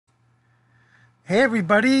Hey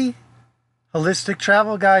everybody, Holistic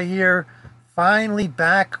Travel Guy here, finally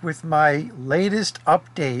back with my latest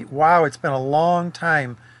update. Wow, it's been a long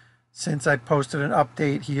time since I posted an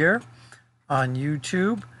update here on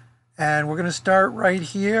YouTube. And we're going to start right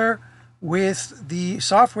here with the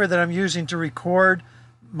software that I'm using to record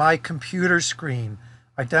my computer screen.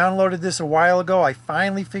 I downloaded this a while ago. I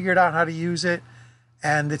finally figured out how to use it,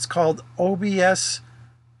 and it's called OBS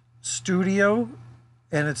Studio,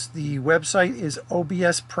 and the website is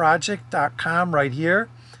obsproject.com right here.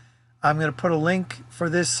 I'm going to put a link for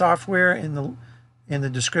this software in the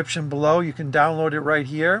description below. You can download it right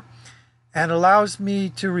here, and it allows me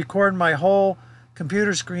to record my whole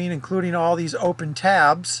computer screen, including all these open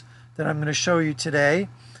tabs that I'm going to show you today,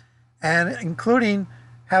 and including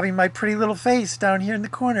having my pretty little face down here in the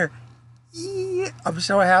corner. I'm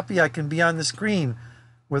so happy I can be on the screen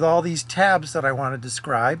with all these tabs that I want to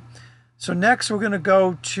describe. So next we're going to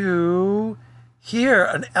go to here,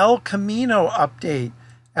 an El Camino update.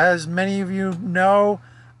 As many of you know,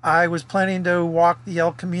 I was planning to walk the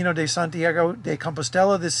El Camino de Santiago de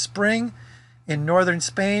Compostela this spring in northern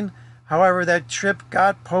Spain. However, that trip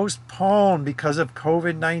got postponed because of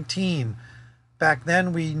COVID-19. Back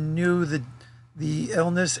then we knew the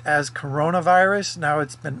illness as coronavirus. Now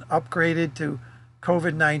it's been upgraded to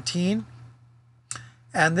COVID-19.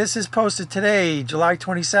 And this is posted today, July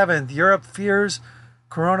 27th. Europe fears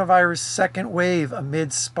coronavirus second wave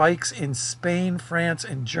amid spikes in Spain, France,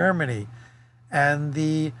 and Germany. And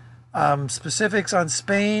the specifics on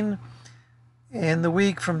Spain: in the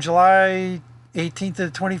week from July 18th to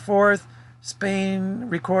the 24th, Spain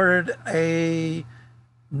recorded a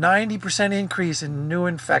 90% increase in new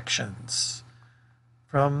infections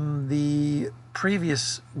from the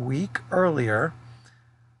previous week earlier.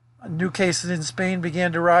 New cases in Spain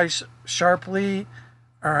began to rise sharply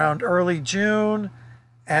around early June,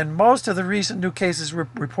 and most of the recent new cases were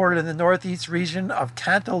reported in the northeast region of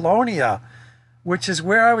Catalonia, which is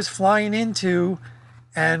where I was flying into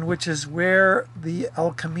and which is where the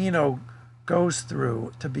El Camino goes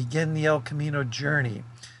through to begin the El Camino journey.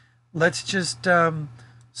 Let's just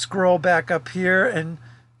scroll back up here and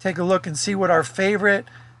take a look and see what our favorite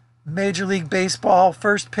Major League Baseball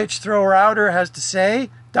first pitch thrower outer has to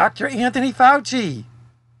say. Dr. Anthony Fauci.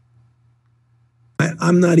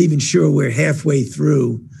 I'm not even sure we're halfway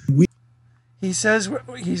through. He says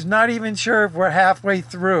he's not even sure if we're halfway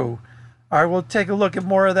through. All right, we'll take a look at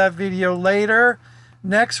more of that video later.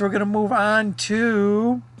 Next, we're going to move on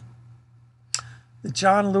to the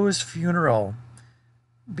John Lewis funeral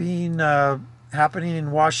being happening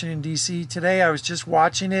in Washington, D.C. today. I was just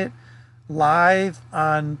watching it live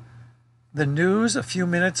on the news a few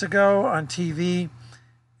minutes ago on TV,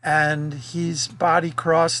 and his body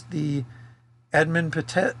crossed the Edmund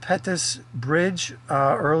Pettus Bridge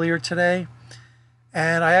earlier today.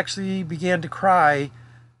 And I actually began to cry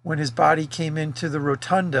when his body came into the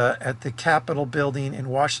rotunda at the Capitol building in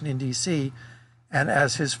Washington, D.C. And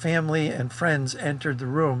as his family and friends entered the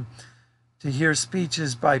room to hear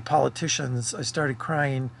speeches by politicians, I started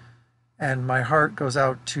crying, and my heart goes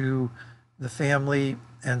out to the family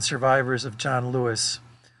and survivors of John Lewis,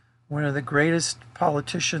 one of the greatest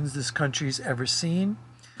politicians this country's ever seen.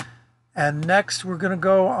 And next we're going to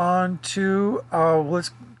go on to,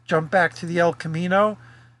 let's jump back to the El Camino,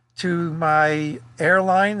 to my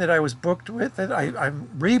airline that I was booked with, that I'm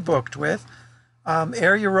rebooked with.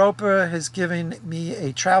 Air Europa has given me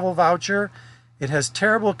a travel voucher. It has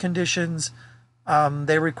terrible conditions.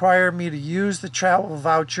 They require me to use the travel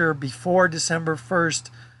voucher before December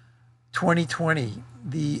 1st, 2020.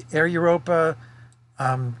 The Air Europa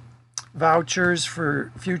vouchers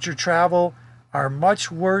for future travel are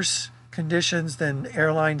much worse conditions than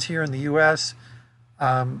airlines here in the US.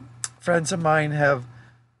 Friends of mine have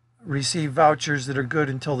received vouchers that are good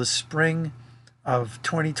until the spring of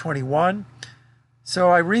 2021.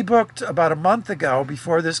 So I rebooked about a month ago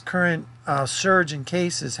before this current surge in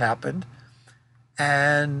cases happened,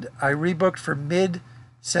 and I rebooked for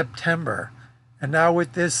mid-September. And now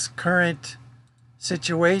with this current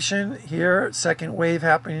situation here, second wave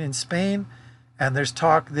happening in Spain, and there's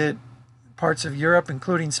talk that parts of Europe,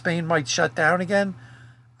 including Spain, might shut down again,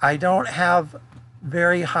 I don't have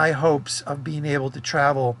very high hopes of being able to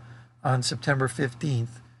travel on September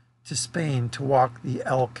 15th to Spain to walk the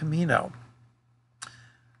El Camino.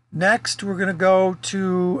 Next, we're going to go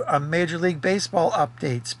to a Major League Baseball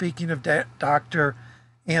update. Speaking of Dr.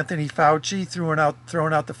 Anthony Fauci throwing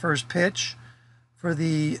out the first pitch for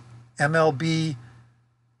the MLB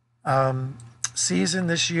season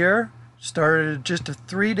this year. Started just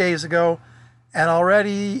 3 days ago, and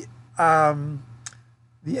already the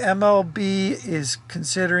MLB is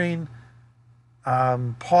considering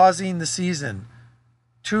pausing the season.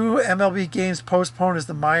 2 MLB games postponed as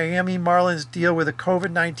the Miami Marlins deal with a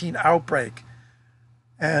COVID-19 outbreak.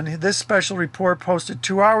 And this special report posted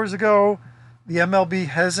 2 hours ago. The MLB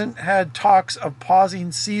hasn't had talks of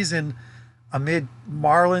pausing season amid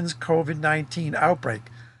Marlins COVID-19 outbreak.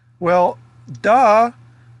 Well, duh.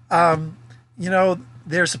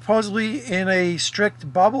 They're supposedly in a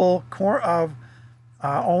strict bubble of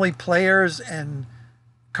only players and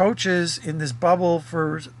coaches in this bubble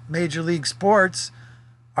for Major League Sports.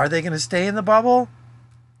 Are they going to stay in the bubble?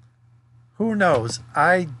 Who knows?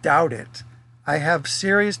 I doubt it. I have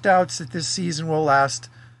serious doubts that this season will last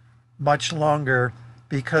much longer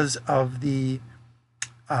because of the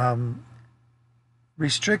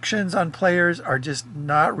restrictions on players are just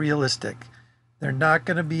not realistic. They're not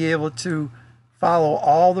going to be able to follow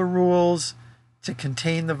all the rules to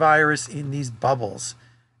contain the virus in these bubbles.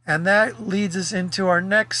 And that leads us into our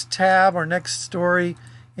next tab, our next story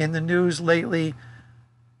in the news lately.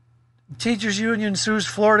 Teachers Union sues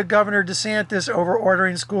Florida Governor DeSantis over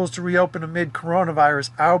ordering schools to reopen amid coronavirus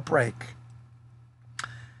outbreak.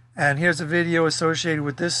 And here's a video associated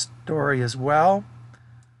with this story as well.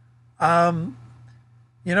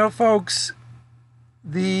 Folks,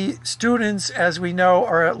 the students, as we know,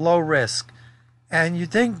 are at low risk. And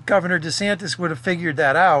you'd think Governor DeSantis would have figured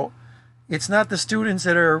that out. It's not the students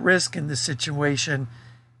that are at risk in this situation.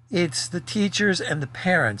 It's the teachers and the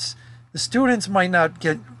parents. The students might not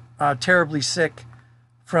get terribly sick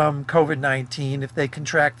from COVID-19 if they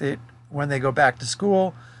contract it when they go back to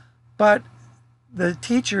school. But the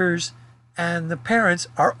teachers and the parents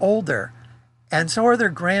are older. And so are their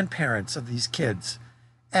grandparents of these kids.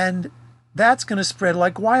 And that's going to spread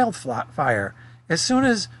like wildfire. As soon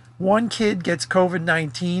as one kid gets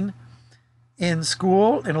COVID-19 in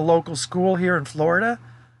school, in a local school here in Florida,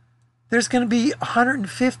 there's going to be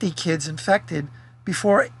 150 kids infected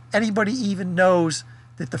before anybody even knows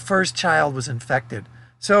that the first child was infected.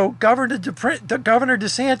 So Governor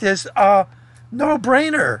DeSantis, no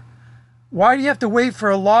brainer. Why do you have to wait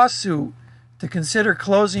for a lawsuit to consider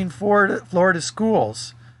closing Florida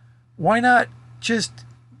schools? Why not just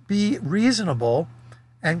be reasonable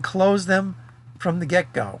and close them from the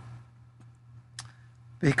get-go?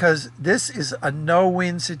 Because this is a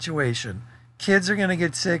no-win situation. Kids are going to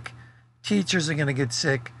get sick, teachers are going to get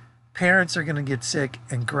sick, parents are going to get sick,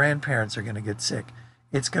 and grandparents are going to get sick.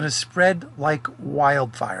 It's going to spread like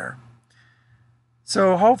wildfire.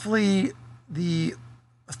 So hopefully the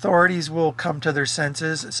authorities will come to their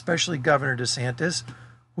senses, especially Governor DeSantis,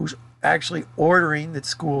 who's actually ordering that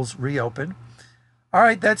schools reopen. All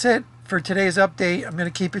right, that's it for today's update. I'm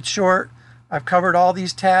going to keep it short. I've covered all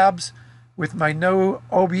these tabs with my new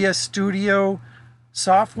OBS Studio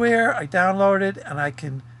software. I downloaded and I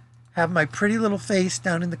can have my pretty little face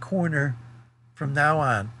down in the corner from now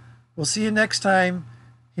on. We'll see you next time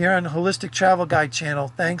here on the Holistic Travel Guide channel.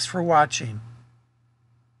 Thanks for watching.